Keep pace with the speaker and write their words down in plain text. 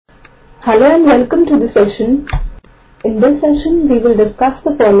Hello and welcome to the session. In this session, we will discuss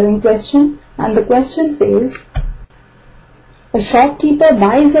the following question, and the question says, a shopkeeper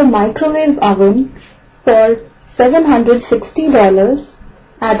buys a microwave oven for $760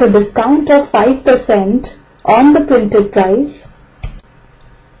 at a discount of 5% on the printed price.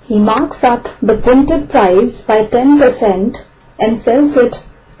 He marks up the printed price by 10% and sells it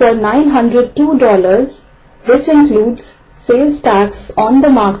for $902, which includes sales tax on the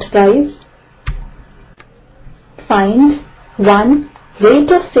marked price. Find 1.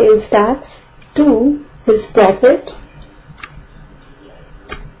 Rate of sales tax, 2. His profit.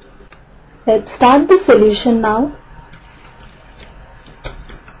 Let's start the solution now.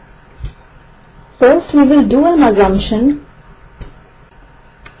 First we will do an assumption.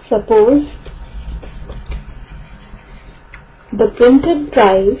 Suppose the printed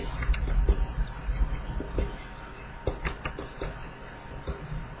price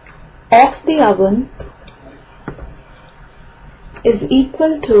of the oven is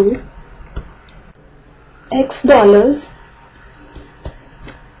equal to X dollars.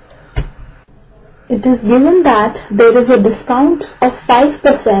 It is given that there is a discount of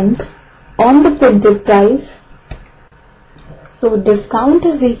 5% on the printed price. So discount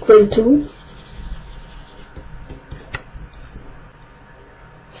is equal to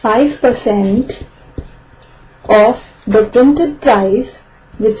 5% of the printed price,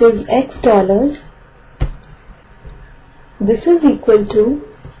 which is X dollars. This is equal to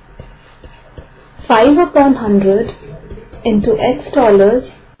 5 upon 100 into X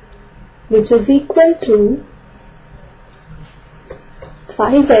dollars, which is equal to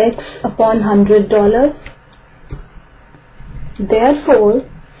 5x upon $100. Therefore,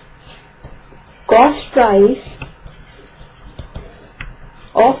 cost price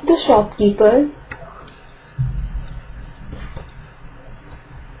of the shopkeeper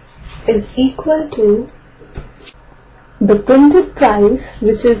is equal to the printed price,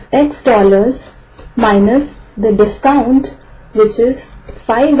 which is X dollars, minus the discount, which is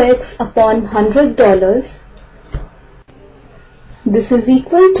 5x upon $100. This is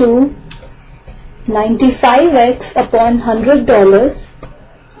equal to 95x upon $100.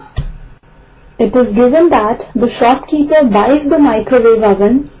 It is given that the shopkeeper buys the microwave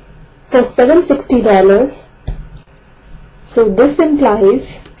oven for $760. So this implies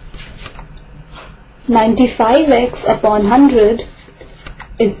 95x upon 100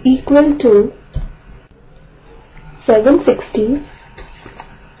 is equal to 760.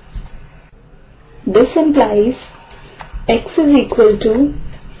 This implies x is equal to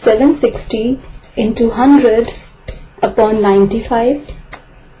 760 into 100 upon 95.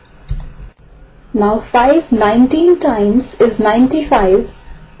 Now 5 19 times is 95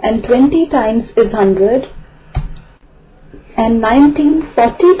 and 20 times is 100. And 19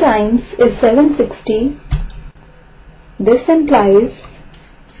 40 times is 760. This implies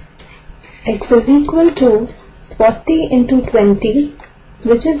x is equal to 40 into 20,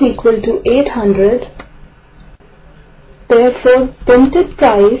 which is equal to 800. Therefore, printed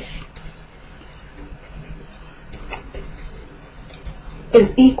price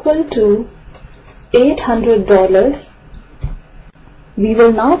is equal to $800. We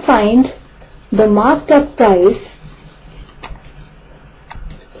will now find the marked up price,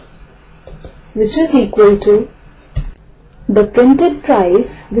 which is equal to the printed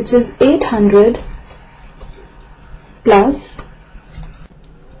price, which is 800, plus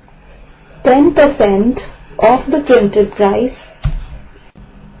 10% of the printed price,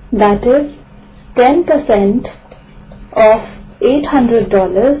 that is 10% of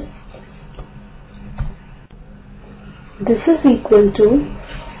 $800. This is equal to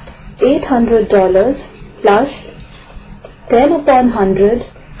 $800 plus 10 upon 100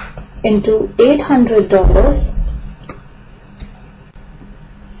 into $800.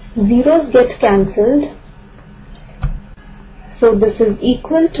 Zeros get cancelled. So this is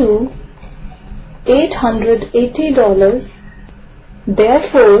equal to $880.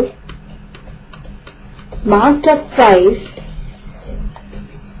 Therefore, marked up price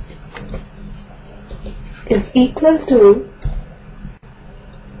is equal to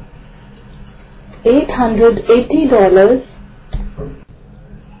 $880.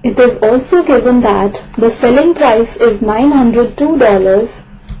 It is also given that the selling price is $902.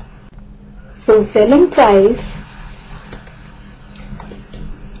 So selling price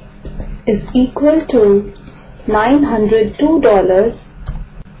is equal to $902.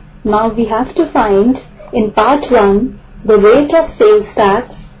 Now we have to find in part 1 the rate of sales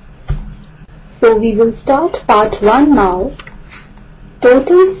tax. So we will start part 1 now.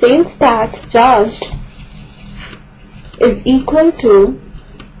 Total sales tax charged is equal to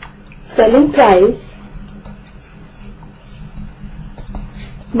selling price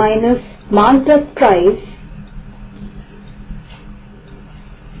minus marked up price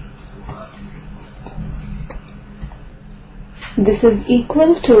this is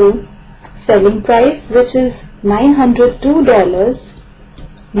equal to selling price, which is $902,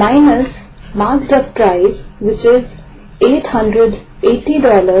 minus marked up price, which is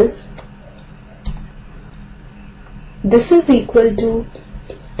 $880. This is equal to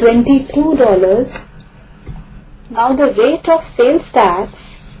 $22. Now the rate of sales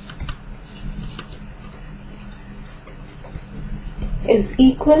tax is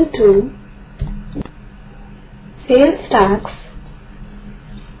equal to sales tax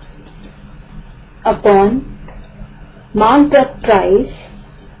upon marked up price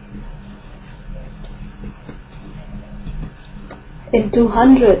into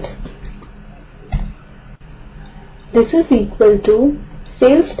 100. This is equal to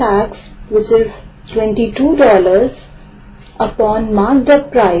sales tax, which is $22, upon marked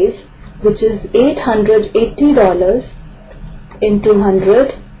up price, which is $880, into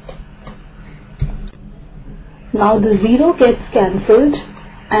 100. Now the 0 gets cancelled,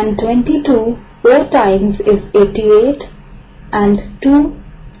 and 22 4 times is 88, and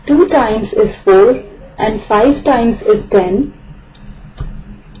 2 times is 4, and 5 times is 10.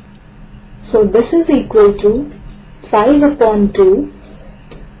 So this is equal to 5 upon 2,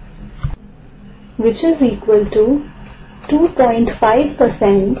 which is equal to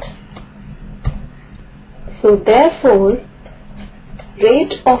 2.5%. So therefore,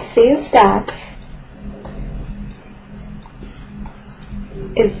 rate of sales tax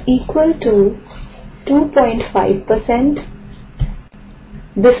is equal to 2.5%.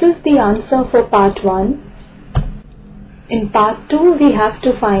 This is the answer for part 1. In part 2, we have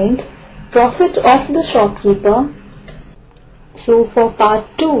to find profit of the shopkeeper. So for part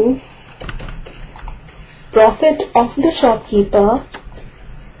 2, profit of the shopkeeper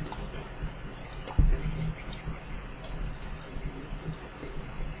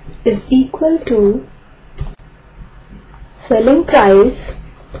is equal to selling price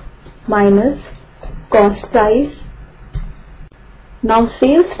minus cost price. Now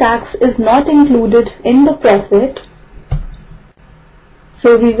sales tax is not included in the profit,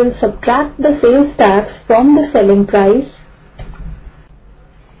 so we will subtract the sales tax from the selling price.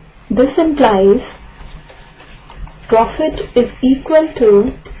 This implies profit is equal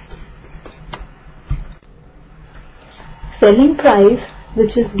to selling price,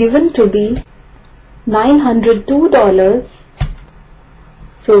 which is given to be $902.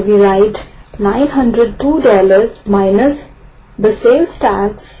 So we write $902 minus the sales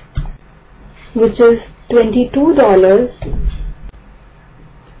tax, which is $22,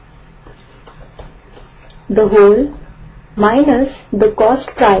 the whole, minus the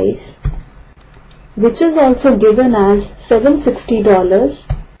cost price, which is also given as $760.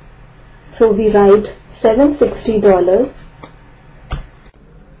 So we write $760.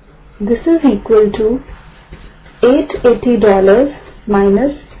 This is equal to $880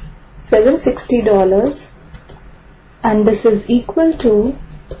 minus $760, and this is equal to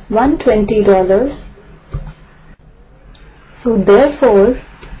 $120. So therefore,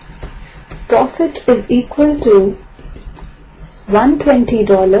 profit is equal to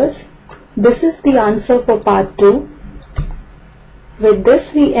 $120. This is the answer for part 2. With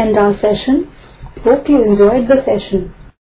this we end our session. Hope you enjoyed the session.